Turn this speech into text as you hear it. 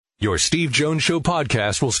Your Steve Jones Show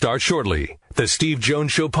podcast will start shortly. The Steve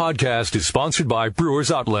Jones Show podcast is sponsored by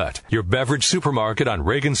Brewers Outlet, your beverage supermarket on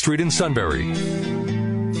Reagan Street in Sunbury.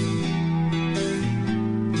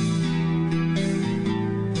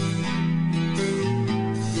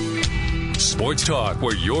 Sports talk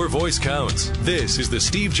where your voice counts. This is the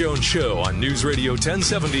Steve Jones Show on News Radio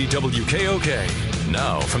 1070 WKOK.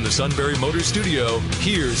 Now from the Sunbury Motors Studio,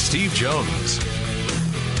 here's Steve Jones.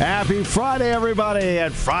 Happy Friday, everybody.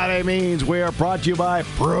 And Friday means we are brought to you by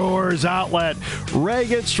Brewers Outlet,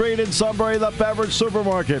 Reagan Street in Sunbury, the beverage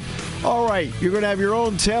supermarket. All right, you're going to have your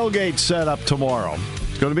own tailgate set up tomorrow.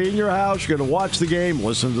 It's going to be in your house. You're going to watch the game,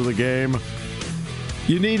 listen to the game.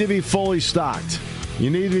 You need to be fully stocked. You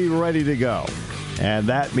need to be ready to go. And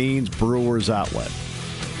that means Brewers Outlet.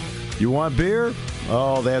 You want beer?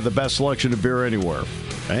 Oh, they have the best selection of beer anywhere.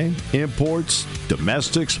 Okay? Imports,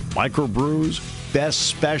 domestics, microbrews, best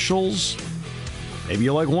specials. Maybe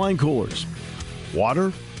you like wine coolers.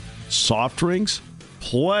 Water, soft drinks,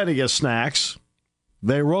 plenty of snacks.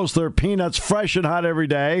 They roast their peanuts fresh and hot every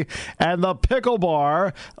day. And the pickle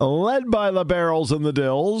bar, led by the barrels and the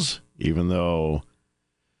dills, even though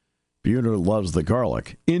Buhner loves the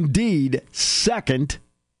garlic. Indeed, second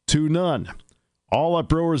to none. All at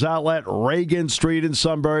Brewers Outlet, Reagan Street in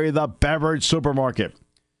Sunbury, the beverage supermarket.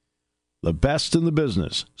 The best in the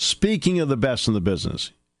business. Speaking of the best in the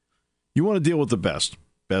business, you want to deal with the best.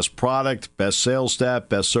 Best product, best sales staff,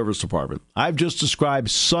 best service department. I've just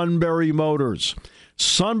described Sunbury Motors.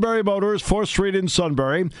 Sunbury Motors, 4th Street in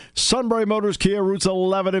Sunbury. Sunbury Motors, Kia, routes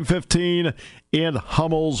 11 and 15 in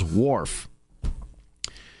Hummel's Wharf.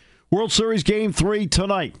 World Series Game 3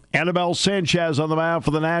 tonight. Anibal Sanchez on the mound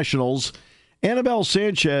for the Nationals. Anibal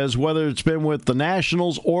Sanchez, whether it's been with the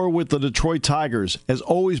Nationals or with the Detroit Tigers, has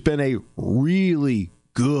always been a really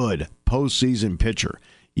good postseason pitcher.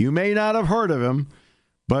 You may not have heard of him,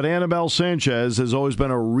 but Anibal Sanchez has always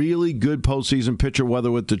been a really good postseason pitcher,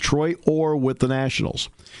 whether with Detroit or with the Nationals.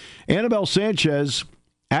 Anibal Sanchez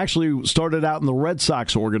actually started out in the Red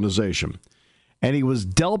Sox organization, and he was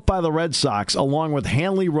dealt by the Red Sox along with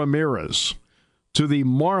Hanley Ramirez to the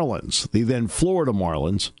Marlins, the then Florida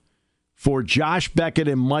Marlins, for Josh Beckett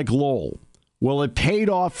and Mike Lowell. Well, it paid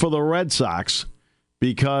off for the Red Sox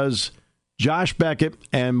because Josh Beckett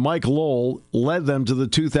and Mike Lowell led them to the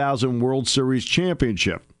 2000 World Series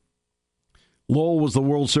championship. Lowell was the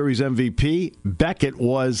World Series MVP. Beckett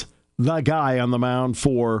was the guy on the mound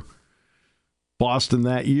for Boston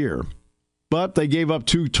that year. But they gave up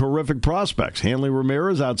two terrific prospects. Hanley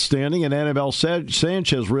Ramirez, outstanding, and Anibal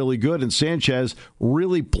Sanchez, really good. And Sanchez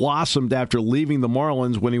really blossomed after leaving the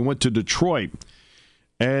Marlins when he went to Detroit.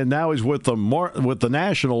 And now he's with the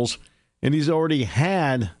Nationals, and he's already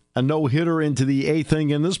had a no-hitter into the 8th inning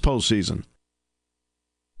in this postseason.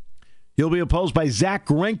 He'll be opposed by Zach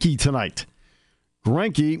Greinke tonight.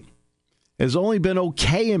 Greinke has only been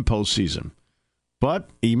okay in postseason.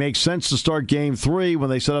 But he makes sense to start Game 3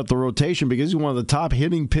 when they set up the rotation because he's one of the top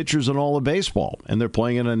hitting pitchers in all of baseball. And they're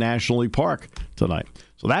playing in a National League Park tonight.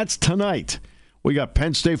 So that's tonight. We got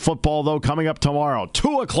Penn State football, though, coming up tomorrow.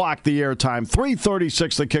 2 o'clock the airtime,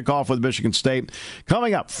 3:36 the kickoff with Michigan State.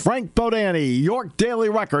 Coming up, Frank Bodani, York Daily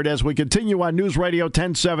Record, as we continue on News Radio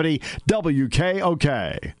 1070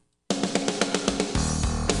 WKOK.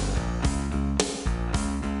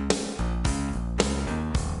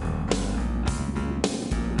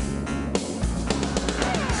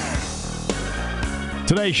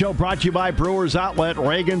 Today's show brought to you by Brewers Outlet,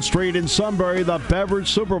 Reagan Street in Sunbury, the beverage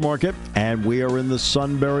supermarket, and we are in the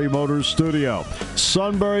Sunbury Motors studio.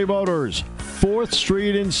 Sunbury Motors, 4th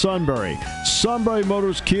Street in Sunbury. Sunbury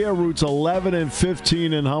Motors, Kia, routes 11 and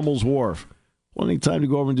 15 in Hummel's Wharf. Plenty of time to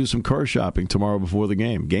go over and do some car shopping tomorrow before the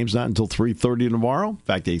game. Game's not until 3:30 tomorrow. In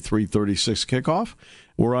fact, a 3:36 kickoff.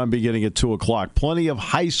 We're on beginning at 2 o'clock. Plenty of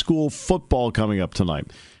high school football coming up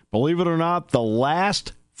tonight. Believe it or not, the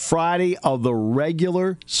last Friday of the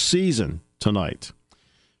regular season tonight.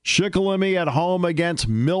 Shikellamy at home against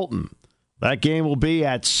Milton. That game will be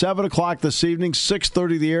at 7 o'clock this evening,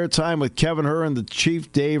 6:30 the airtime with Kevin Herr and the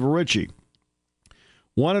Chief Dave Ritchie.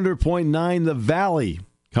 100.9 The Valley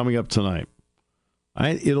coming up tonight. All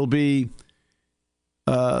right, it'll be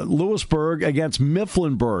Lewisburg against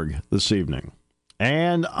Mifflinburg this evening.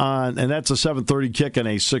 And that's a 7:30 kick and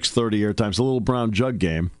a 6:30 airtime. It's a little brown jug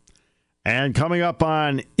game. And coming up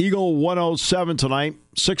on Eagle 107 tonight,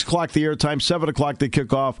 6 o'clock the airtime, 7 o'clock the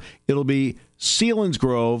kickoff, it'll be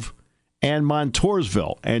Selinsgrove and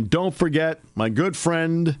Montoursville. And don't forget, my good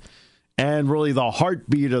friend and really the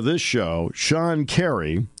heartbeat of this show, Sean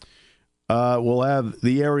Carey, will have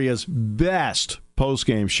the area's best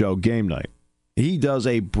postgame show, Game Night. He does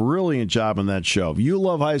a brilliant job on that show. If you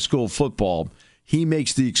love high school football, he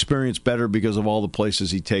makes the experience better because of all the places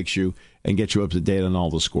he takes you and gets you up to date on all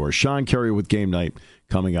the scores. Sean Carey with Game Night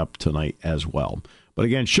coming up tonight as well. But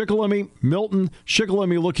again, Milton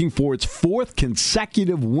Shikellamy looking for its 4th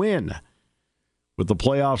consecutive win with the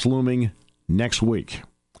playoffs looming next week.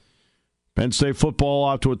 Penn State football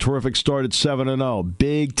off to a terrific start at 7-0.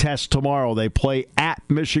 Big test tomorrow. They play at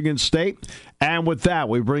Michigan State. And with that,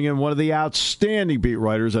 we bring in one of the outstanding beat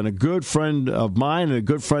writers and a good friend of mine and a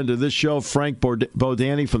good friend of this show, Frank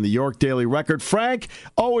Bodani from the York Daily Record. Frank,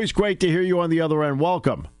 always great to hear you on the other end.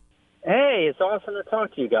 Welcome. Hey, it's awesome to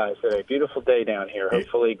talk to you guys today. Beautiful day down here.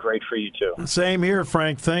 Hopefully great for you, too. Same here,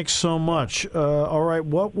 Frank. Thanks so much. All right,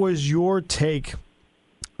 what was your take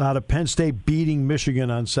out of Penn State beating Michigan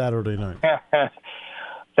on Saturday night?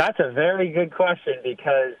 That's a very good question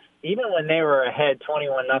because even when they were ahead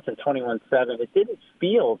 21-0, 21-7, it didn't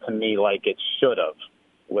feel to me like it should have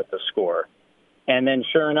with the score. And then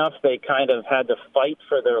sure enough, they kind of had to fight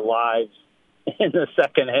for their lives in the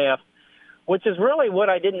second half, which is really what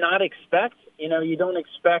I did not expect. You know, you don't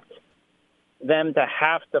expect them to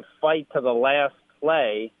have to fight to the last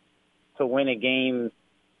play to win a game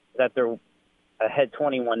that they're ahead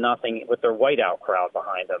 21-0 with their whiteout crowd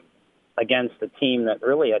behind them against a team that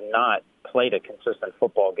really had not played a consistent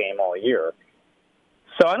football game all year.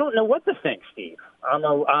 So I don't know what to think, Steve. I don't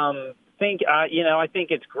know. I think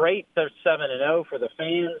it's great they're 7-0 for the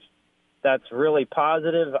fans. That's really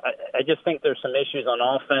positive. I just think there's some issues on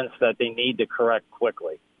offense that they need to correct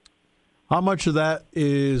quickly. How much of that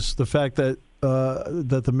is the fact that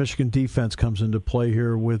the Michigan defense comes into play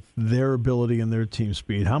here with their ability and their team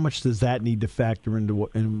speed? How much does that need to factor into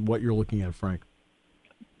what you're looking at, Frank?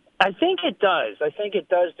 I think it does. I think it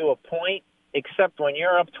does to a point, except when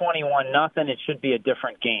you're up 21-0, it should be a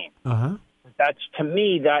different game. That's, to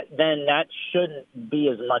me, that shouldn't be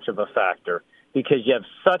as much of a factor because you have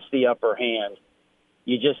such the upper hand.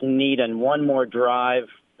 You just need one more drive,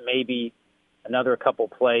 maybe another couple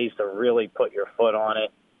plays to really put your foot on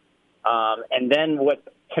it. And then what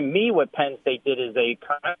Penn State did is they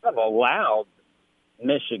kind of allowed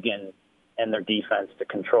Michigan and their defense to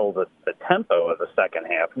control the tempo of the second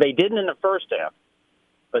half. They didn't in the first half,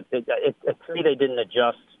 but to me they didn't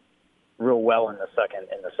adjust real well in the second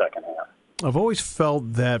half. I've always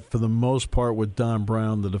felt that for the most part with Don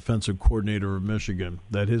Brown, the defensive coordinator of Michigan,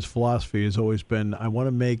 that his philosophy has always been, I want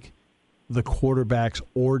to make the quarterback's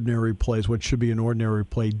ordinary plays, what should be an ordinary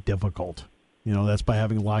play, difficult. You know, that's by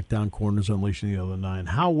having lockdown corners, unleashing the other nine.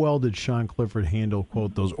 How well did Sean Clifford handle,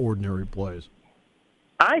 quote, those ordinary plays?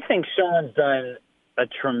 I think Sean's done a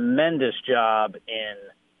tremendous job in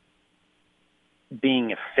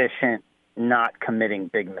being efficient, not committing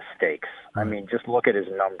big mistakes. I mean, just look at his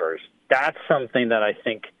numbers. That's something that I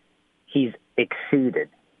think he's exceeded.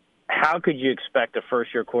 How could you expect a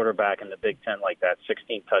first-year quarterback in the Big Ten like that?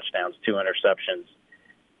 16 touchdowns, 2 interceptions.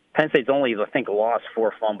 Penn State's only, I think, lost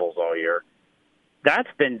 4 fumbles all year. That's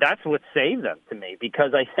what saved them to me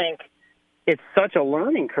because I think it's such a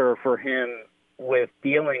learning curve for him with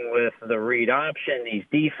dealing with the read option, these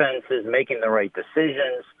defenses, making the right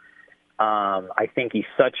decisions. I think he's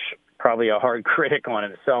probably a hard critic on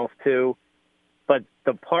himself too. But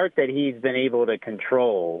the part that he's been able to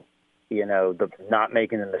control, you know, the not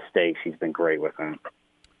making the mistakes, he's been great with him.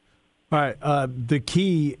 All right. The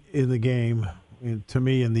key in the game, to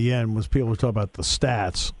me, in the end, was people were talking about the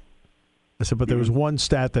stats. I said, but there was one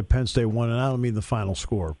stat that Penn State won, and I don't mean the final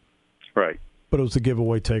score. Right. But it was the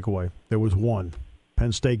giveaway takeaway. There was one.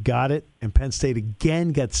 Penn State got it, and Penn State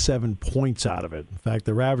again got 7 points out of it. In fact,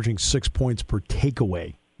 they're averaging 6 points per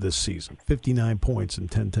takeaway this season, 59 points and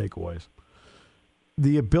 10 takeaways.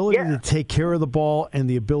 The ability to take care of the ball and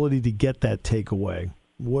the ability to get that takeaway,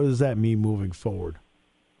 what does that mean moving forward?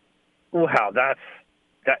 Wow,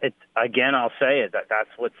 again, I'll say it, that's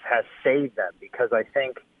what has saved them because I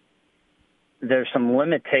think there's some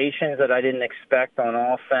limitations that I didn't expect on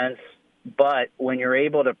offense, but when you're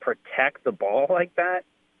able to protect the ball like that,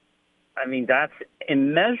 I mean, that's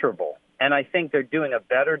immeasurable. And I think they're doing a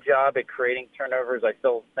better job at creating turnovers. I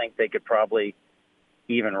still think they could probably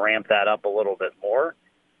even ramp that up a little bit more.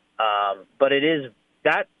 But it is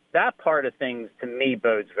that part of things, to me,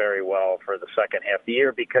 bodes very well for the second half of the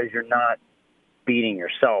year because you're not beating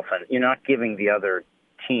yourself and you're not giving the other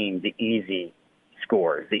team the easy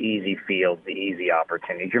scores, the easy fields, the easy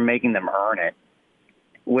opportunities. You're making them earn it,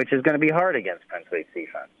 which is going to be hard against Penn State's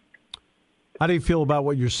defense. How do you feel about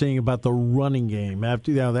what you're seeing about the running game?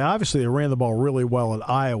 After they ran the ball really well at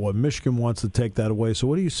Iowa. Michigan wants to take that away. So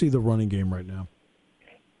what do you see the running game right now?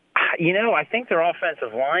 I think their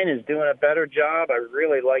offensive line is doing a better job. I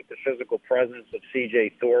really like the physical presence of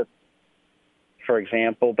C.J. Thorpe, for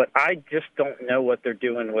example, but I just don't know what they're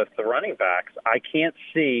doing with the running backs. I can't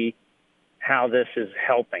see how this is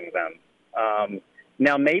helping them.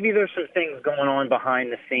 Now, maybe there's some things going on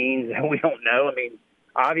behind the scenes that we don't know. I mean,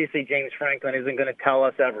 obviously James Franklin isn't going to tell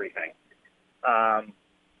us everything.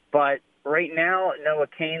 But right now, Noah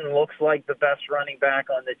Cain looks like the best running back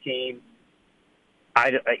on the team.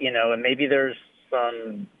 And maybe there's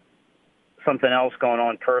something else going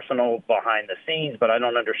on personal behind the scenes, but I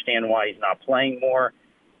don't understand why he's not playing more.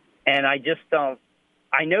 And I just don't.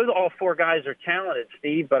 I know that all four guys are talented,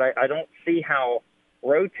 Steve, but I don't see how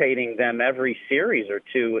rotating them every series or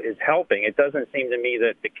two is helping. It doesn't seem to me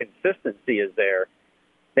that the consistency is there.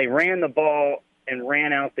 They ran the ball and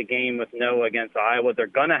ran out the game with Noah against Iowa. They're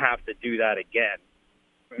going to have to do that again,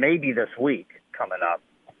 maybe this week coming up.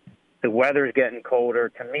 The weather's getting colder.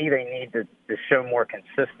 To me, they need to show more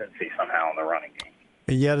consistency somehow in the running game.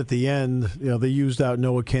 And yet at the end, they used out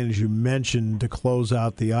Noah Cain, as you mentioned, to close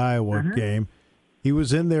out the Iowa game. He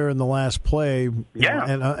was in there in the last play. Yeah.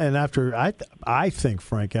 And after, I think,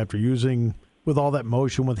 Frank, after using, with all that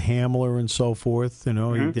motion with Hamler and so forth,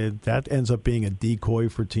 he did, that ends up being a decoy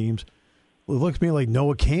for teams. It looks to me like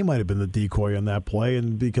Noah Cain might have been the decoy on that play,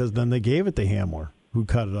 and because then they gave it to Hamler, who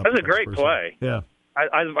cut it up. That was a great play. Yeah.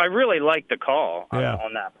 I really like the call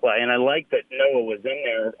on that play, and I like that Noah was in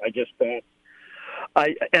there. I just don't.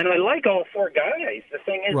 I like all four guys. The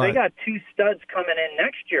thing is, They got two studs coming in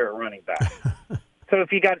next year at running back. So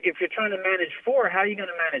if you're trying to manage four, how are you going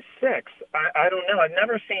to manage six? I don't know. I've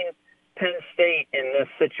never seen Penn State in this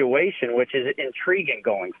situation, which is intriguing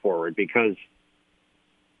going forward because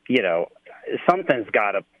something's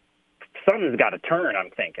got to turn,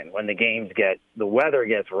 I'm thinking, when the weather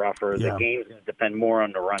gets rougher, the game's going to depend more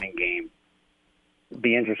on the running game. It'd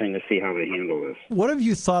be interesting to see how they handle this. What have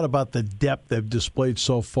you thought about the depth they've displayed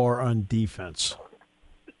so far on defense?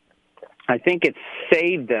 I think it's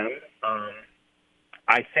saved them.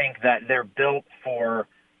 I think that they're built for,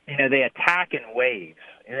 they attack in waves.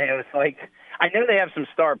 It's like, I know they have some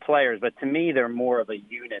star players, but to me, they're more of a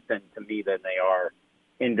unit than they are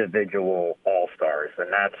individual all-stars,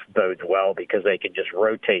 and that bodes well because they can just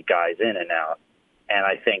rotate guys in and out. And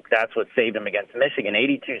I think that's what saved them against Michigan.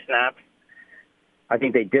 82 snaps. I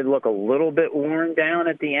think they did look a little bit worn down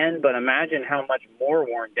at the end, but imagine how much more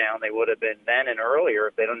worn down they would have been then and earlier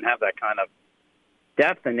if they didn't have that kind of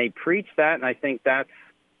depth. And they preached that, and I think that's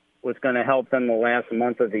what's going to help them the last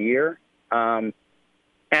month of the year.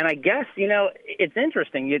 And I guess, it's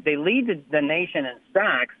interesting. They lead the nation in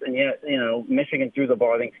sacks, and yet, Michigan threw the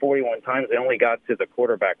ball, I think, 41 times. They only got to the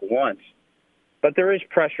quarterback once. But there is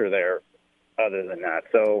pressure there other than that.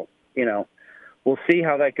 So, we'll see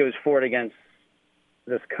how that goes forward against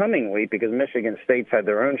this coming week because Michigan State's had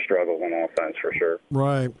their own struggles on offense for sure.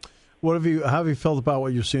 Right. How have you felt about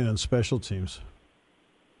what you've seen on special teams?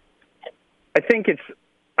 I think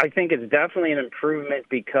it's definitely an improvement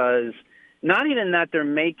because not even that they're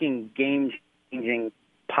making game-changing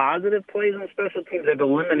positive plays on special teams, they've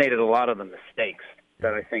eliminated a lot of the mistakes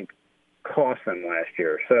that I think cost them last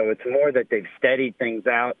year. So it's more that they've steadied things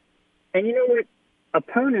out. And you know what?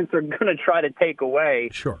 Opponents are going to try to take away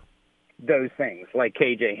those things, like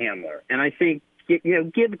K.J. Hamler. And I think,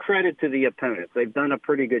 give credit to the opponents. They've done a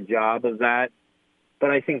pretty good job of that. But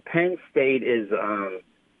I think Penn State is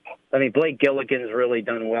Blake Gilligan's really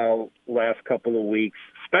done well last couple of weeks,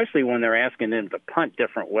 especially when they're asking them to punt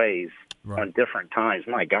different ways on different times.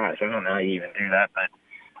 My gosh, I don't know how you even do that. But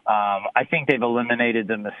I think they've eliminated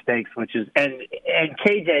the mistakes, and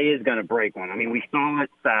KJ is going to break one. I mean, we saw it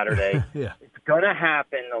Saturday. It's going to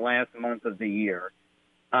happen the last month of the year.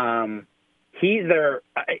 He's there.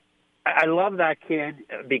 I love that kid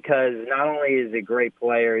because not only is he a great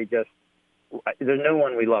player, there's no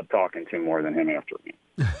one we love talking to more than him after me.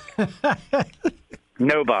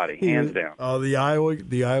 Nobody, hands down. Oh, the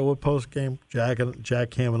Iowa post game. Jack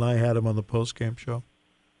Ham and I had him on the post game show,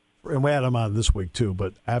 and we had him on this week too.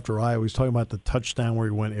 But after Iowa, he's talking about the touchdown where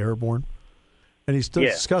he went airborne, and he's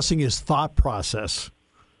discussing his thought process.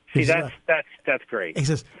 See, that's great. He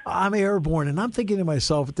says, "I'm airborne," and I'm thinking to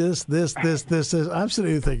myself, this. I'm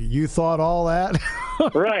sitting there thinking, "You thought all that?"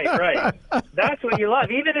 Right. That's what you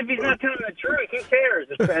love. Even if he's not telling the truth, who cares?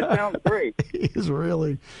 It sounds great. He's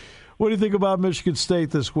really. What do you think about Michigan State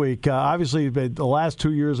this week? Obviously, the last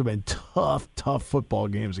 2 years have been tough football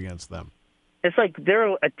games against them. It's like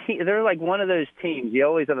they're like one of those teams. You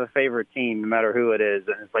always have a favorite team, no matter who it is,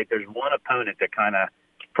 and it's like there's one opponent that kind of,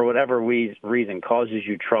 for whatever reason, causes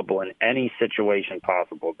you trouble in any situation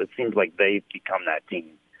possible. It seems like they've become that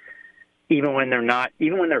team. even when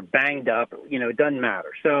they're banged up, it doesn't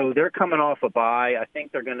matter. So they're coming off a bye. I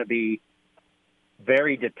think they're going to be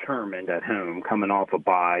very determined at home coming off a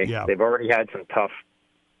bye. Yeah. They've already had some tough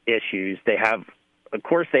issues. They have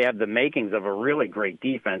the makings of a really great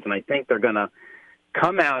defense, and I think they're going to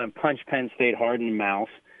come out and punch Penn State hard in the mouth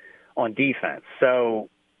on defense. So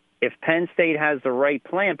if Penn State has the right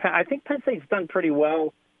plan, I think Penn State's done pretty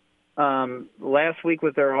well last week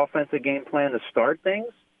with their offensive game plan to start things.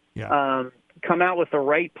 Yeah. Come out with the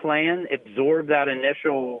right plan, absorb that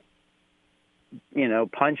initial,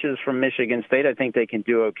 punches from Michigan State. I think they can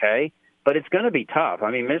do okay, but it's going to be tough.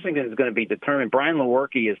 I mean, Michigan is going to be determined. Brian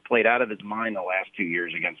Lewerke has played out of his mind the last 2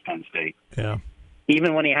 years against Penn State. Yeah.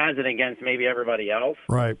 Even when he has it against maybe everybody else.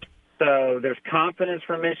 Right. So there's confidence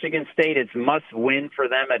from Michigan State. It's must-win for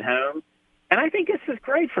them at home. And I think this is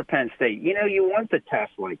great for Penn State. You want the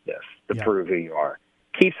test like this to prove who you are.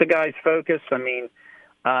 Keeps the guys focused. I mean,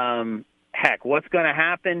 heck, what's going to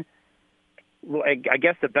happen? Well, I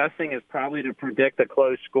guess the best thing is probably to predict a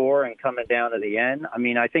close score and coming down to the end. I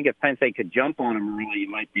mean, I think if Penn State could jump on them early, you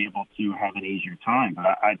might be able to have an easier time.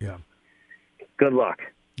 But good luck.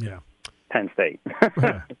 Yeah. Penn State.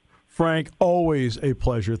 Frank, always a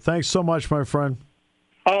pleasure. Thanks so much, my friend.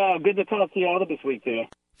 Oh, good to talk to you all this week, too.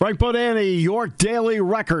 Frank Bodani, York Daily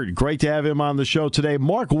Record. Great to have him on the show today.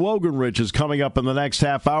 Mark Wogenrich is coming up in the next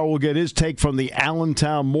half hour. We'll get his take from the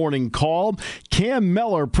Allentown Morning Call. Cam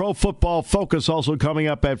Miller, Pro Football Focus, also coming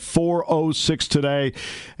up at 4:06 today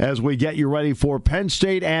as we get you ready for Penn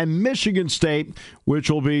State and Michigan State, which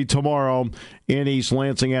will be tomorrow in East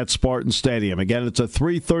Lansing at Spartan Stadium. Again, it's a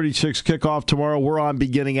 3:36 kickoff tomorrow. We're on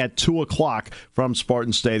beginning at 2 o'clock from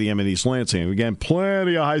Spartan Stadium in East Lansing. Again,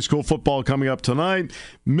 plenty of high school football coming up tonight.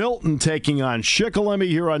 Milton taking on Shikellamy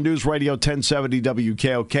here on News Radio 1070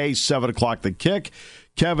 WKOK, 7 o'clock the kick.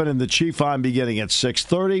 Kevin and the Chief on beginning at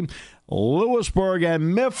 6:30. Lewisburg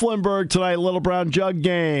and Mifflinburg tonight, Little Brown Jug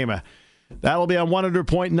game. That'll be on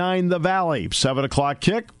 100.9 The Valley. 7 o'clock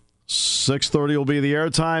kick. 6:30 will be the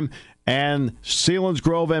airtime. And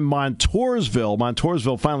Selinsgrove and Montoursville.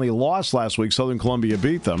 Montoursville finally lost last week. Southern Columbia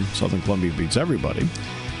beat them. Southern Columbia beats everybody.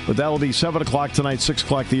 But that'll be 7 o'clock tonight, 6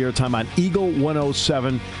 o'clock the airtime on Eagle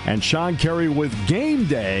 107. And Sean Carey with Game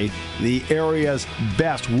Day, the area's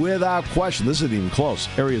best, without question. This isn't even close.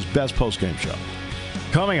 Area's best postgame show.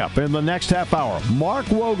 Coming up in the next half hour, Mark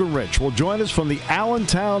Wogenrich will join us from the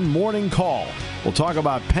Allentown Morning Call. We'll talk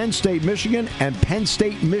about Penn State, Michigan, and Penn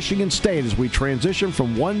State, Michigan State as we transition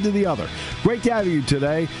from one to the other. Great to have you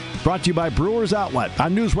today. Brought to you by Brewers Outlet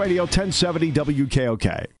on News Radio 1070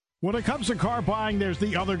 WKOK. When it comes to car buying, there's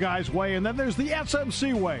the other guy's way, and then there's the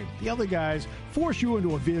SMC way. The other guys force you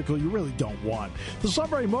into a vehicle you really don't want. The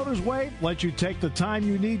Sunbury Motors way lets you take the time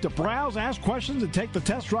you need to browse, ask questions, and take the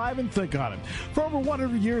test drive and think on it. For over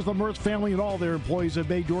 100 years, the Mertz family and all their employees have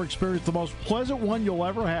made your experience the most pleasant one you'll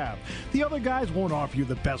ever have. The other guys won't offer you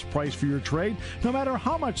the best price for your trade, no matter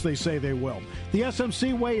how much they say they will. The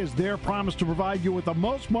SMC way is their promise to provide you with the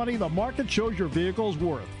most money the market shows your vehicle is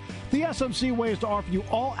worth. The SMC way is to offer you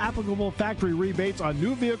all applicable factory rebates on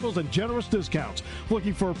new vehicles and generous discounts.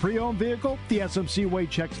 Looking for a pre-owned vehicle? The SMC way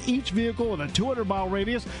checks each vehicle in a 200-mile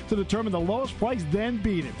radius to determine the lowest price, then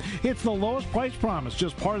beat it. It's the lowest price promise,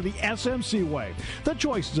 just part of the SMC way. The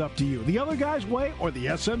choice is up to you. The other guy's way or the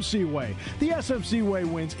SMC way. The SMC way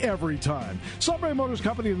wins every time. Sunbury Motors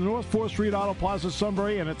Company in the North 4th Street Auto Plaza,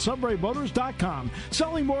 Sunbury, and at sunburymotors.com.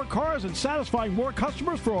 Selling more cars and satisfying more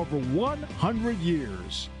customers for over 100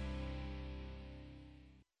 years.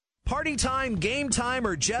 Party time, game time,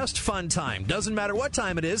 or just fun time. Doesn't matter what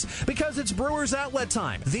time it is because it's Brewers Outlet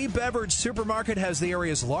time. The Beverage Supermarket has the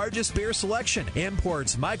area's largest beer selection.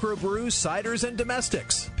 Imports, microbrews, ciders, and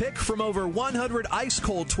domestics. Pick from over 100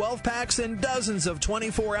 ice-cold 12-packs and dozens of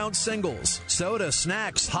 24-ounce singles. Soda,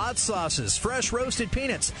 snacks, hot sauces, fresh roasted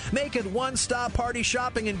peanuts. Make it one-stop party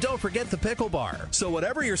shopping, and don't forget the pickle bar. So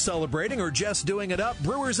whatever you're celebrating or just doing it up,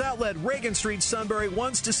 Brewers Outlet, Reagan Street, Sunbury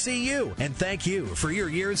wants to see you. And thank you for your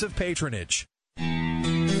years of patronage.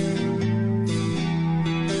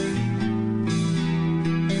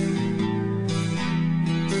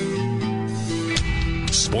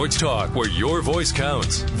 Sports talk where your voice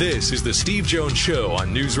counts. This is the Steve Jones Show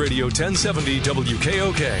on News Radio 1070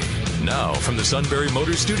 WKOK. Now from the Sunbury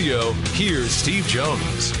Motor Studio, here's Steve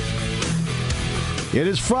Jones. It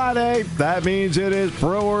is Friday. That means it is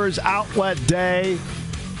Brewers Outlet Day.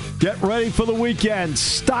 Get ready for the weekend.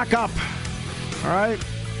 Stock up. All right?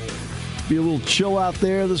 Be a little chill out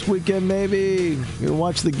there this weekend, maybe. You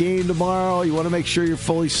watch the game tomorrow. You want to make sure you're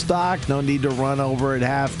fully stocked. No need to run over at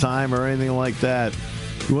halftime or anything like that.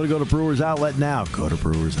 You want to go to Brewers Outlet now? Go to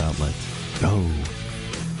Brewers Outlet. Go.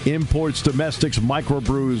 Imports, domestics,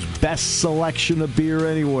 microbrews, best selection of beer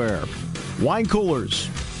anywhere. Wine coolers,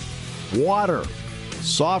 water,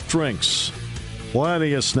 soft drinks,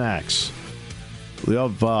 plenty of snacks. We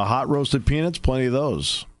have hot roasted peanuts, plenty of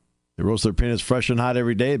those. They roast their peanuts fresh and hot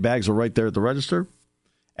every day. Bags are right there at the register.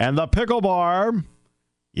 And the Pickle Bar.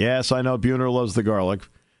 Yes, I know Buhner loves the garlic.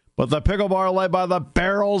 But the Pickle Bar led by the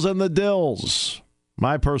barrels and the dills.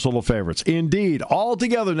 My personal favorites. Indeed, all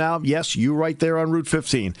together now. Yes, you right there on Route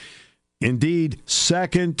 15. Indeed,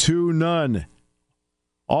 second to none.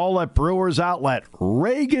 All at Brewers Outlet,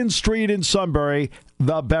 Reagan Street in Sunbury,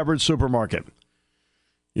 the beverage supermarket.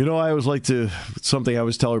 You know, I always like to, something I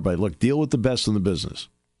always tell everybody, look, deal with the best in the business.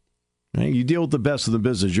 Right? You deal with the best in the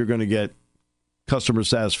business, you're going to get customer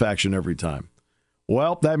satisfaction every time.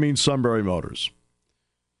 Well, that means Sunbury Motors.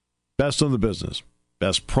 Best in the business.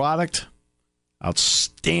 Best product,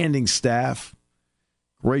 outstanding staff,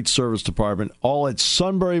 great service department, all at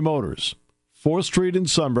Sunbury Motors, 4th Street in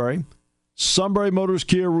Sunbury, Sunbury Motors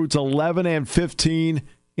Kia, routes 11 and 15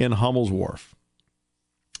 in Hummel's Wharf.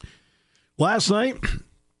 Last night,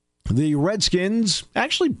 the Redskins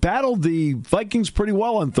actually battled the Vikings pretty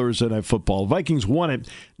well on Thursday Night Football. The Vikings won it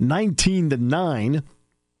 19-9.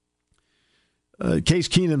 Case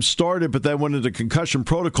Keenum started, but then went into concussion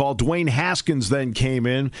protocol. Dwayne Haskins then came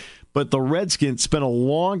in, but the Redskins, it's been a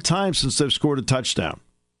long time since they've scored a touchdown.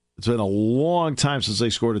 It's been a long time since they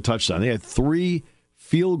scored a touchdown. They had 3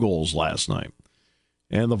 field goals last night,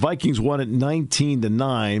 and the Vikings won it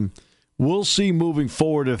 19-9. We'll see moving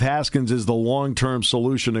forward if Haskins is the long-term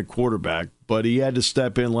solution at quarterback, but he had to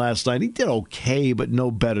step in last night. He did okay, but no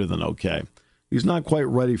better than okay. He's not quite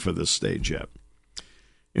ready for this stage yet.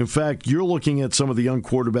 In fact, you're looking at some of the young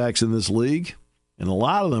quarterbacks in this league, and a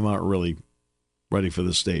lot of them aren't really ready for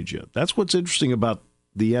this stage yet. That's what's interesting about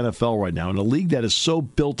the NFL right now, in a league that is so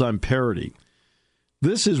built on parity.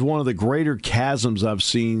 This is one of the greater chasms I've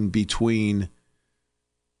seen between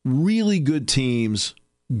really good teams,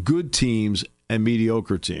 and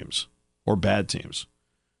mediocre teams, or bad teams.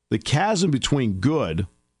 The chasm between good,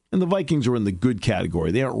 and the Vikings are in the good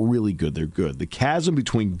category. They aren't really good, they're good. The chasm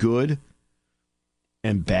between good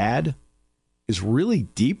and bad is really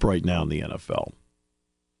deep right now in the NFL.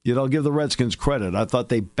 Yet I'll give the Redskins credit. I thought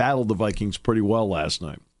they battled the Vikings pretty well last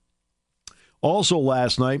night. Also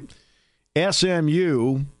last night,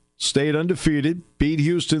 SMU stayed undefeated, beat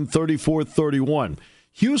Houston 34-31.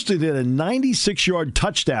 Houston did a 96-yard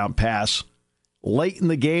touchdown pass late in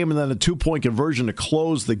the game and then a 2-point conversion to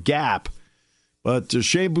close the gap. But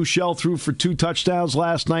Shane Buechele threw for 2 touchdowns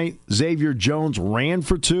last night. Xavier Jones ran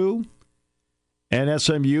for 2. And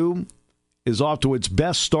SMU is off to its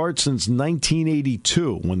best start since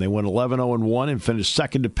 1982, when they went 11-0-1 and finished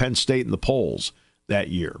second to Penn State in the polls that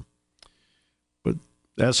year. But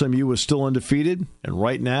SMU is still undefeated, and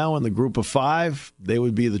right now in the group of 5, they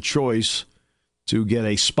would be the choice to get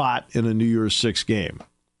a spot in a New Year's Six game.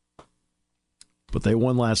 But they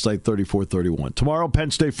won last night 34-31. Tomorrow,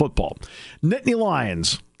 Penn State football. Nittany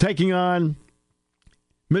Lions taking on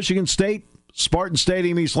Michigan State, Spartan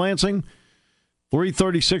Stadium, East Lansing.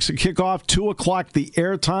 3:36 at kickoff, 2 o'clock the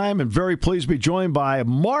airtime, and very pleased to be joined by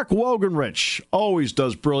Mark Wogenrich. Always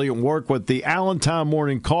does brilliant work with the Allentown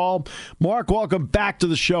Morning Call. Mark, welcome back to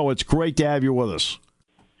the show. It's great to have you with us.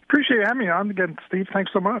 Appreciate you having me on again, Steve.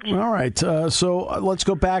 Thanks so much. All right, so let's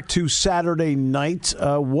go back to Saturday night.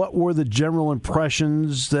 What were the general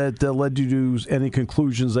impressions that led you to any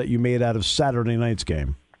conclusions that you made out of Saturday night's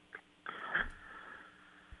game?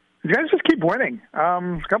 You guys just keep winning.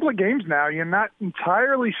 A couple of games now. You're not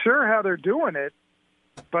entirely sure how they're doing it,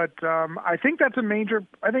 but I think that's a major.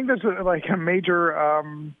 I think there's a major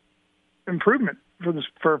improvement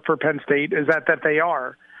for Penn State is that they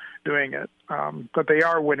are doing it. That they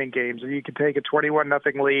are winning games, and you can take a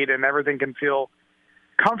 21-0 lead, and everything can feel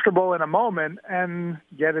comfortable in a moment, and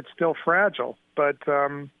yet it's still fragile. But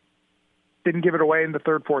didn't give it away in the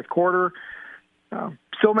third, fourth quarter.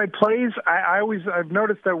 Still made plays. I've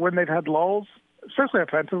noticed that when they've had lulls, especially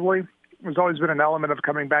offensively, there's always been an element of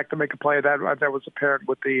coming back to make a play. That was apparent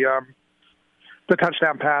with the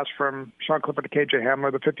touchdown pass from Sean Clifford to KJ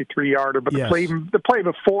Hamler, the 53-yarder. But yes, the play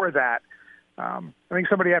before that, I think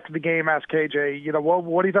somebody after the game asked KJ,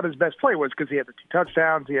 what he thought his best play was, because he had the 2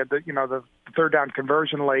 touchdowns, he had the third down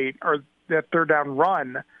conversion late, or that third down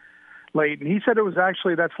run late, and he said it was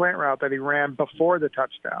actually that slant route that he ran before the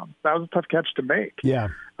touchdown. That was a tough catch to make. Yeah.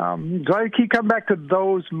 So I keep coming back to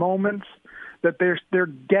those moments that they're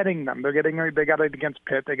getting them. They got it against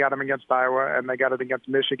Pitt, they got them against Iowa, and they got it against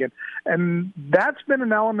Michigan. And that's been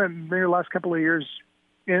an element in the last couple of years,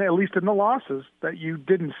 at least in the losses, that you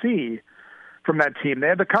didn't see from that team. They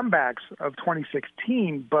had the comebacks of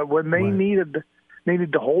 2016, but when they needed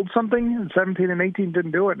to hold something in 17 and 18,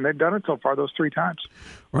 didn't do it, and they've done it so far those 3 times.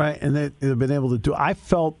 Right, and they've been able to do. I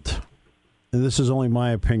felt, and this is only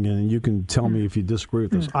my opinion, and you can tell me if you disagree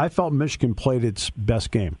with this. I felt Michigan played its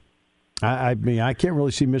best game. I mean, I can't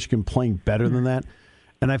really see Michigan playing better than that,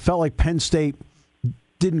 and I felt like Penn State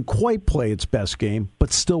didn't quite play its best game,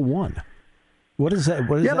 but still won. What is that?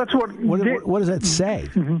 What does that say?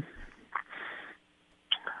 Mm-hmm.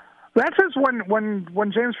 That says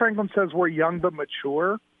when James Franklin says we're young but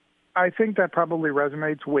mature, I think that probably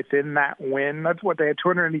resonates within that win. That's what they had,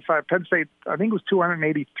 285. Penn State, I think it was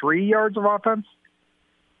 283 yards of offense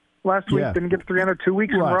last week. Didn't get 300 2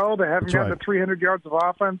 weeks in a row. They haven't gotten to 300 yards of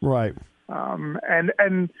offense. Right.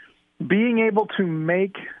 And being able to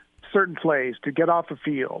make certain plays to get off the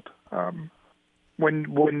field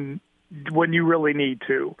when you really need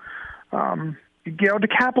to. To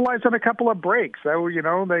capitalize on a couple of breaks. That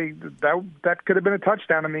could have been a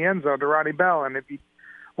touchdown in the end zone to Ronnie Bell. And if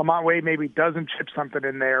Lamont Wade maybe doesn't chip something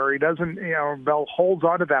in there, or he doesn't, Bell holds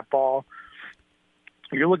onto that ball,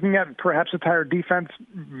 you're looking at perhaps a tired defense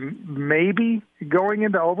maybe going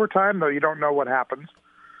into overtime, though you don't know what happens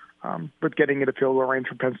with getting into field goal range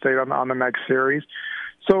for Penn State on the next series.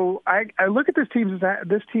 So I look at this team as that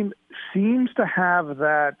this team seems to have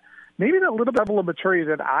that, maybe that little level of maturity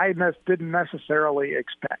that I didn't necessarily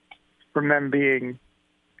expect from them being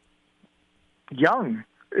young,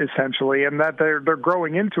 essentially, and that they're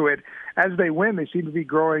growing into it. As they win, they seem to be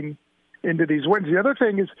growing into these wins. The other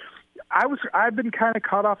thing is, I've been kind of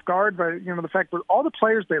caught off guard by the fact that all the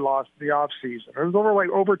players they lost in the offseason. It was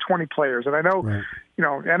over 20 players, and I know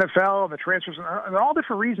NFL and the transfers and all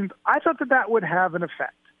different reasons. I thought that would have an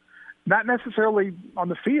effect, not necessarily on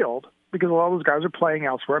the field, because a lot of those guys are playing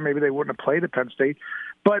elsewhere. Maybe they wouldn't have played at Penn State.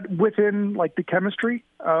 But within, the chemistry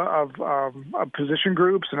of position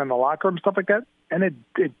groups and in the locker room, stuff like that, and it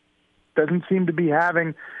doesn't seem to be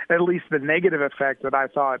having at least the negative effect that I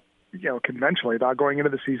thought, conventionally, thought going into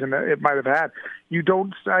the season it might have had.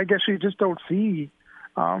 I guess you just don't see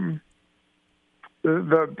the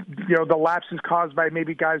lapses caused by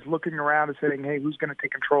maybe guys looking around and saying, hey, who's going to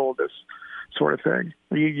take control of this sort of thing.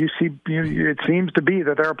 You see, it seems to be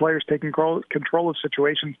that there are players taking control of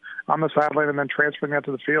situations on the sideline and then transferring that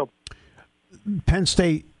to the field. Penn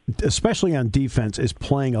State, especially on defense, is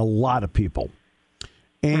playing a lot of people.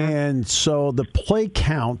 And so the play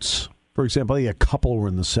counts, for example, a couple were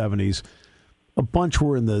in the 70s, a bunch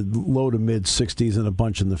were in the low to mid 60s, and a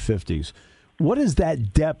bunch in the 50s. What has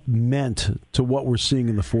that depth meant to what we're seeing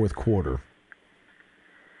in the fourth quarter?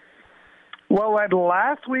 Well,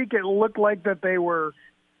 last week it looked like that they were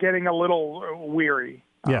getting a little weary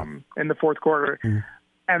in the fourth quarter,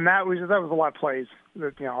 and that was a lot of plays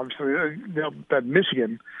that obviously that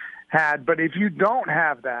Michigan had. But if you don't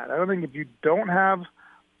have that, I don't think if you don't have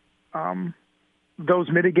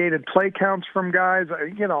those mitigated play counts from guys,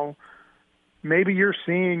 maybe you're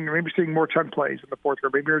seeing more chunk plays in the fourth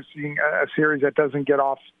quarter. Maybe you're seeing a series that doesn't get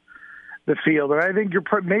off the field. And I think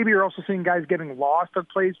you're also seeing guys getting lost on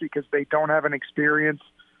plays because they don't have an experience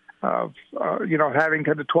of having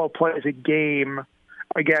 10 to 12 plays a game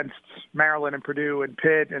against Maryland and Purdue and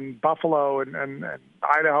Pitt and Buffalo and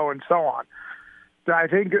Idaho and so on. So I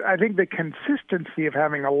think the consistency of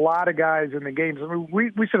having a lot of guys in the games. I mean,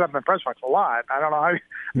 we sit up in the press box a lot. I don't know how. I'm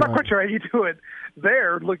not quite sure how you do it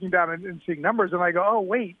there, looking down and seeing numbers, and I go, oh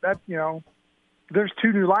wait, that's there's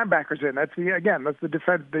 2 new linebackers in. That's the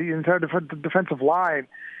defense. The entire defensive line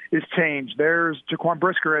is changed. There's Jaquan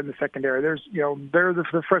Brisker in the secondary. There's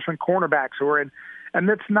the freshman cornerbacks who are in, and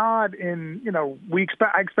that's not in. I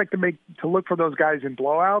expect to look for those guys in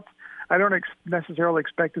blowouts. I don't necessarily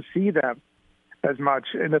expect to see them as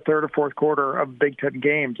much in the third or fourth quarter of Big Ten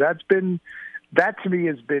games. That to me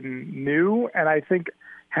has been new, and I think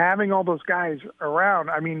having all those guys around.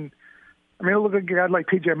 I mean, look at a guy like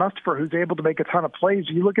P.J. Mustipher, who's able to make a ton of plays.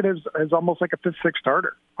 You look at him as almost like a 5th, 6th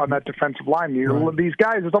starter on that defensive line. These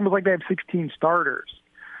guys, it's almost like they have 16 starters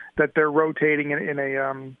that they're rotating in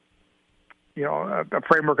a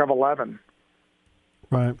framework of 11.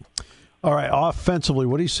 Right. All right. Offensively,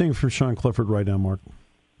 what are you seeing from Sean Clifford right now, Mark?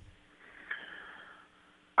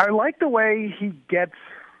 I like the way he gets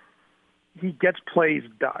plays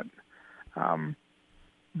done.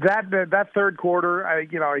 That third quarter,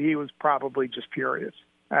 he was probably just furious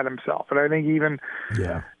at himself, and I think even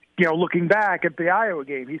looking back at the Iowa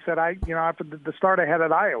game, he said, after the start I had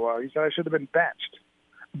at Iowa, he said I should have been benched.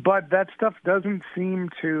 But that stuff doesn't seem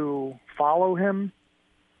to follow him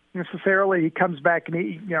necessarily. He comes back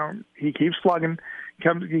and he keeps slugging,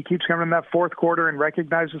 keeps coming in that fourth quarter and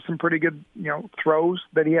recognizes some pretty good, throws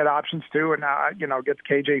that he had options to, and gets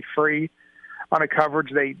KJ free on a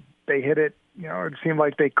coverage. They hit it. It seemed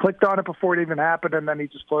like they clicked on it before it even happened, and then he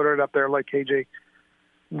just floated it up there, let KJ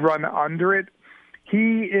run under it.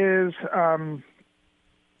 He is, I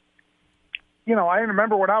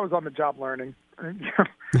remember when I was on the job learning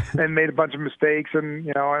and made a bunch of mistakes,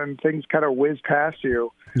 and things kind of whizzed past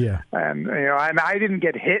you. Yeah. And and I didn't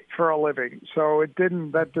get hit for a living, so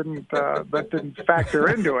that didn't factor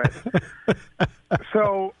into it.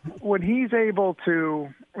 So when he's able to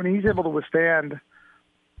withstand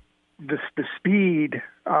the speed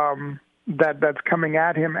that's coming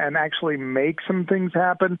at him and actually make some things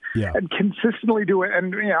happen, and consistently do it,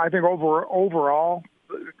 and I think overall,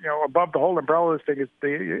 above the whole umbrella thing is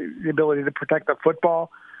the ability to protect the football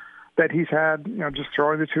that he's had. Just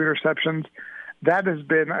throwing the 2 interceptions. That has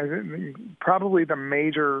been, I think, probably the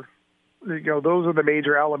major. Those are the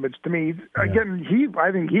major elements to me. Again,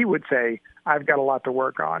 I think he would say I've got a lot to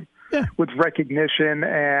work on with recognition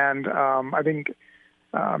and I think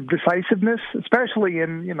decisiveness, especially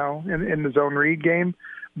in the zone read game.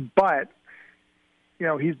 But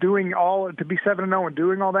he's doing all to be 7-0 and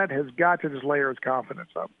doing all that has got to just layer his confidence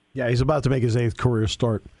up. Yeah, he's about to make his 8th career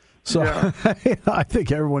start. So I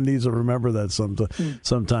think everyone needs to remember that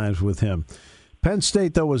sometimes with him. Penn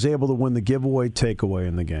State, though, was able to win the giveaway takeaway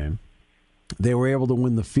in the game. They were able to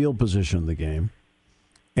win the field position in the game.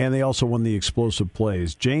 And they also won the explosive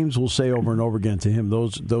plays. James will say over and over again to him,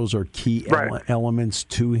 those are key elements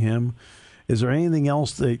to him. Is there anything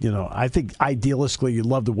else that, I think idealistically you'd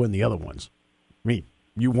love to win the other ones. I mean,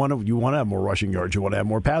 you want to have more rushing yards. You want to have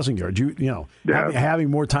more passing yards. Having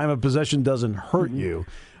more time of possession doesn't hurt you.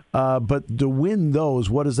 But to win those,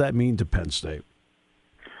 what does that mean to Penn State?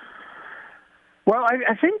 Well,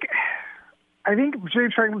 I think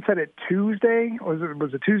James Franklin said it Tuesday.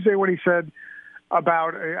 Was it Tuesday when he said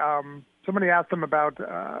about somebody asked him about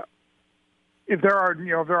if there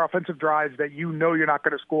are offensive drives that you're not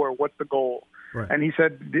going to score, what's the goal? Right. And he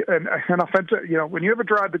said an offensive, when you have a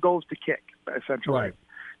drive, the goal is to kick, essentially. Right.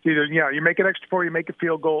 Either you make an extra point, you make a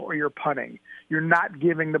field goal, or you're punting. You're not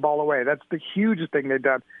giving the ball away. That's the hugest thing they've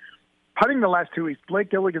done. Punting the last 2 weeks, Blake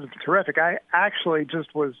Gilligan's been terrific. I actually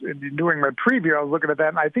just was doing my preview. I was looking at that,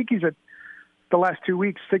 and I think he's at the last 2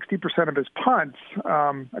 weeks 60% of his punts,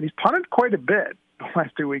 and he's punted quite a bit the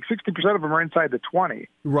last 2 weeks. 60% of them are inside the 20.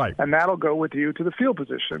 Right. And that'll go with you to the field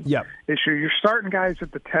position issue. You're starting guys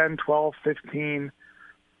at the 10, 12, 15,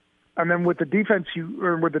 and then with the defense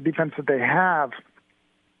that they have,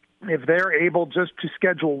 if they're able just to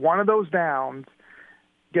schedule one of those downs,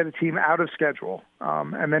 get a team out of schedule,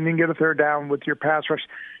 and then you can get a third down with your pass rush,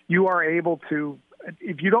 you are able to,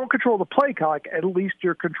 if you don't control the play clock, at least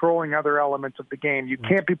you're controlling other elements of the game. You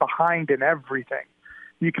can't be behind in everything.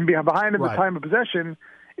 You can be behind in the time of possession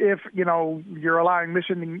if, you're allowing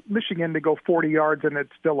Michigan to go 40 yards and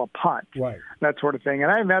it's still a punt, that sort of thing.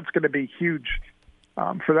 And I think that's going to be huge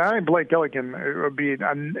for that. I think Blake Gilligan, it would be,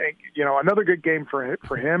 another good game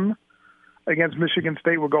for him against Michigan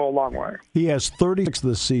State will go a long way. He has 36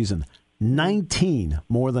 this season. 19,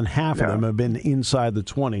 more than half of them have been inside the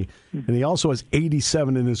 20. And he also has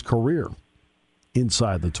 87 in his career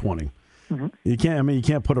inside the 20. Mm-hmm. You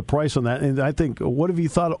can't put a price on that. And I think, what have you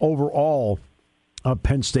thought overall of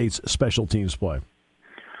Penn State's special teams play?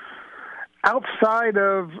 Outside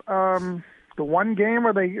of the one game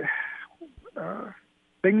where they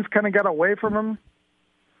things kind of got away from them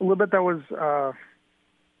a little bit, that was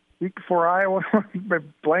week before Iowa,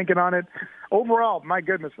 blanking on it. Overall, my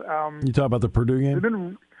goodness. You talk about the Purdue game?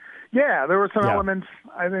 There were some elements,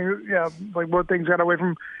 I think, like what things got away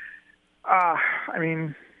from.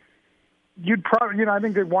 You'd probably, I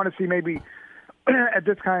think they'd want to see maybe at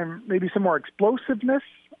this time, maybe some more explosiveness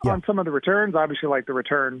on some of the returns. Obviously, like the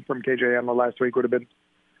return from KJ Hamler last week would have been,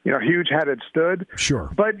 huge had it stood.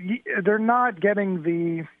 Sure. But they're not getting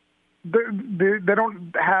they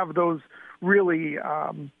don't have those really,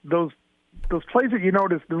 those plays that you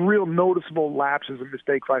notice, the real noticeable lapses and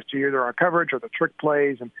mistakes last year. There are coverage or the trick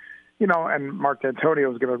plays, and and Mark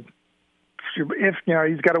D'Antonio is going to, if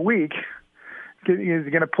he's got a week, he's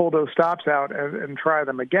going to pull those stops out and try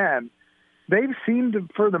them again. They've seemed to,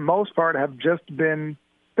 for the most part, have just been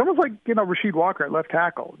almost like Rasheed Walker at left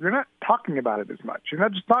tackle. You're not talking about it as much. You're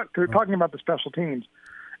not just talking about the special teams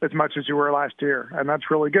as much as you were last year, and that's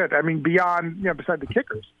really good. I mean, beyond beside the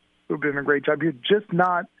kickers who've done a great job, you're just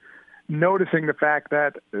not noticing the fact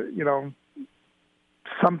that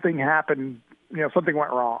something happened, something went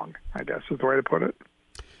wrong, I guess is the way to put it.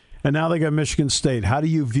 And now they got Michigan State. How do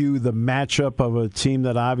you view the matchup of a team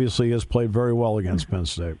that obviously has played very well against Penn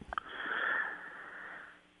State?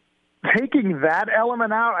 taking that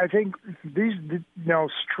element out, I think these,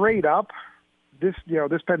 straight up, this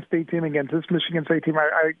Penn State team against this Michigan State team,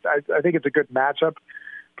 I think it's a good matchup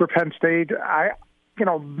for Penn State.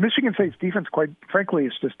 Michigan State's defense, quite frankly,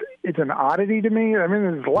 it's an oddity to me. I mean,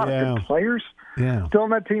 there's a lot of good players still in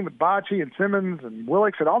that team with Bocce and Simmons and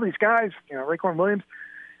Willicks and all these guys, Raekwon Williams.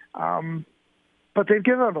 But they've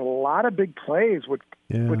given up a lot of big plays, which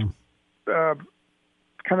kind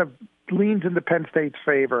of leans into Penn State's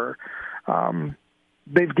favor.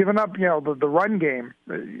 They've given up, the run game.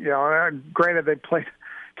 Granted, they played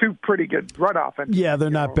two pretty good run offenses. Yeah, they're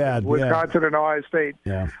not bad. Wisconsin and Ohio State.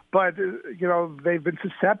 Yeah. But they've been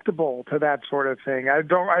susceptible to that sort of thing. I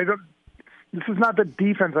don't. This is not the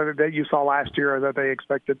defense that you saw last year or that they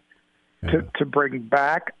expected to bring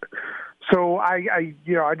back. So I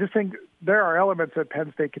just think there are elements that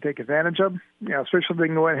Penn State could take advantage of. Especially if they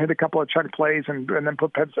can go and hit a couple of chunk plays and then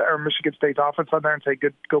put Michigan State's offense on there and say,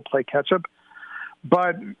 go play catch up.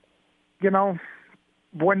 But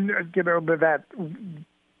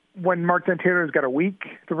when Mark Dantaner's got a week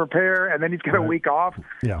to prepare and then he's got a week off,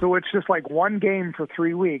 so it's just like one game for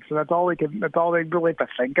 3 weeks, and that's all they really have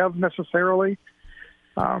to think of necessarily.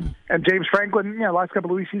 And James Franklin, last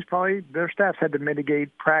couple of weeks, their staff's had to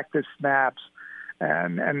mitigate practice snaps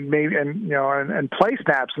and play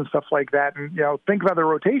snaps and stuff like that, and think of other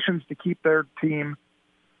rotations to keep their team,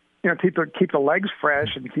 keep the legs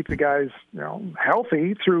fresh and keep the guys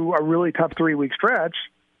healthy through a really tough 3-week stretch.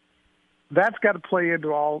 That's got to play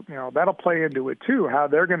into that'll play into it too, how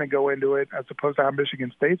they're going to go into it as opposed to how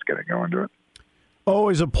Michigan State's going to go into it.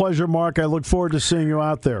 Always a pleasure, Mark. I look forward to seeing you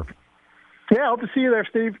out there. Yeah, hope to see you there,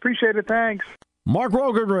 Steve. Appreciate it. Thanks. Mark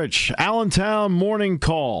Rogenrich, Allentown Morning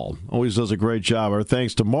Call. Always does a great job. Our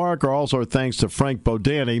thanks to Mark, also our thanks to Frank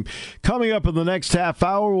Bodani. Coming up in the next half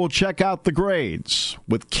hour, we'll check out the grades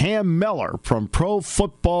with Cam Miller from Pro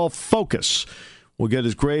Football Focus. We'll get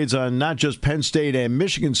his grades on not just Penn State and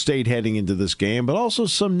Michigan State heading into this game, but also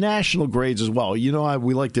some national grades as well.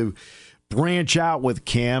 We like to branch out with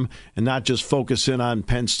Cam and not just focus in on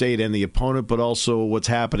Penn State and the opponent, but also what's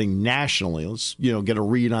happening nationally. Let's, get a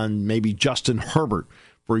read on maybe Justin Herbert,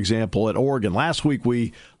 for example, at Oregon. Last week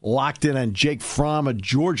we locked in on Jake Fromm at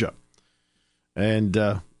Georgia. And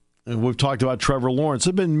we've talked about Trevor Lawrence.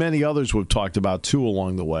 There have been many others we've talked about, too,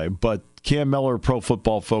 along the way. But Cam Miller, Pro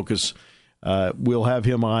Football Focus, we'll have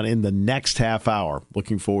him on in the next half hour.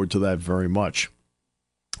 Looking forward to that very much.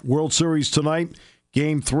 World Series tonight,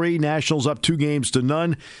 Game 3, Nationals up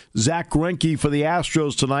 2-0. Zach Greinke for the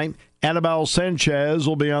Astros tonight. Anibal Sanchez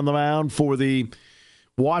will be on the mound for the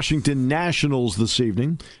Washington Nationals this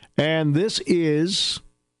evening. And this is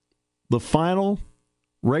the final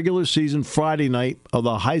regular season Friday night of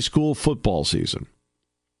the high school football season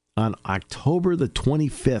on October the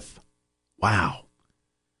 25th. Wow.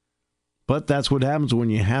 But that's what happens when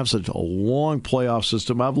you have such a long playoff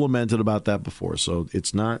system. I've lamented about that before, so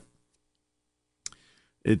it's not.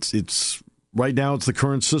 It's right now it's the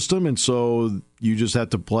current system, and so you just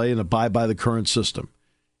have to play and abide by the current system.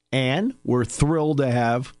 And we're thrilled to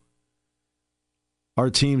have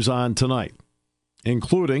our teams on tonight,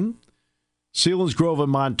 including Selinsgrove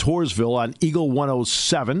and Montoursville on Eagle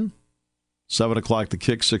 107, 7 o'clock the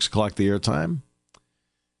kick, 6 o'clock the airtime.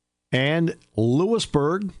 And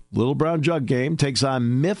Lewisburg, Little Brown Jug game, takes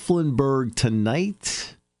on Mifflinburg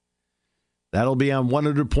tonight. That'll be on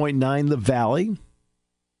 100.9 The Valley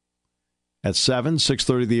at 7,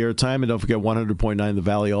 6:30 the airtime. And don't forget, 100.9 The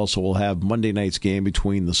Valley also will have Monday night's game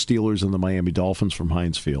between the Steelers and the Miami Dolphins from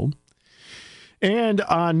Heinz Field. And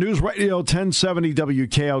on News Radio 1070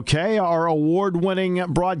 WKOK, our award-winning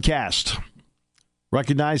broadcast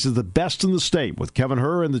recognizes the best in the state with Kevin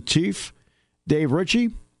Herr and the Chief, Dave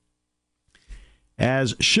Ritchie,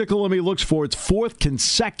 as Shikellamy looks for its 4th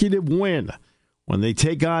consecutive win when they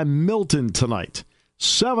take on Milton tonight.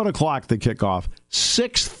 7 o'clock the kickoff,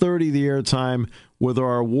 6:30 the airtime with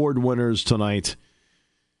our award winners tonight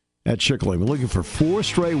at Shikellamy. We're looking for 4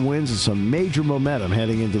 straight wins and some major momentum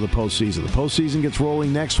heading into the postseason. The postseason gets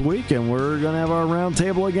rolling next week, and we're going to have our round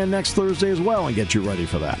table again next Thursday as well and get you ready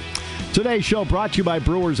for that. Today's show brought to you by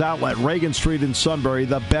Brewers Outlet, Reagan Street in Sunbury,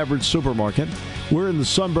 the beverage supermarket. We're in the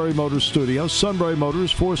Sunbury Motors studio. Sunbury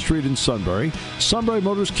Motors, 4th Street in Sunbury. Sunbury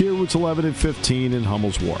Motors, Kia routes 11 and 15 in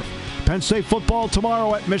Hummel's Wharf. Penn State football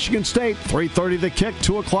tomorrow at Michigan State, 3:30 the kick,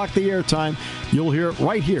 2 o'clock the airtime. You'll hear it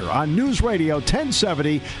right here on News Radio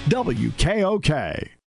 1070 WKOK.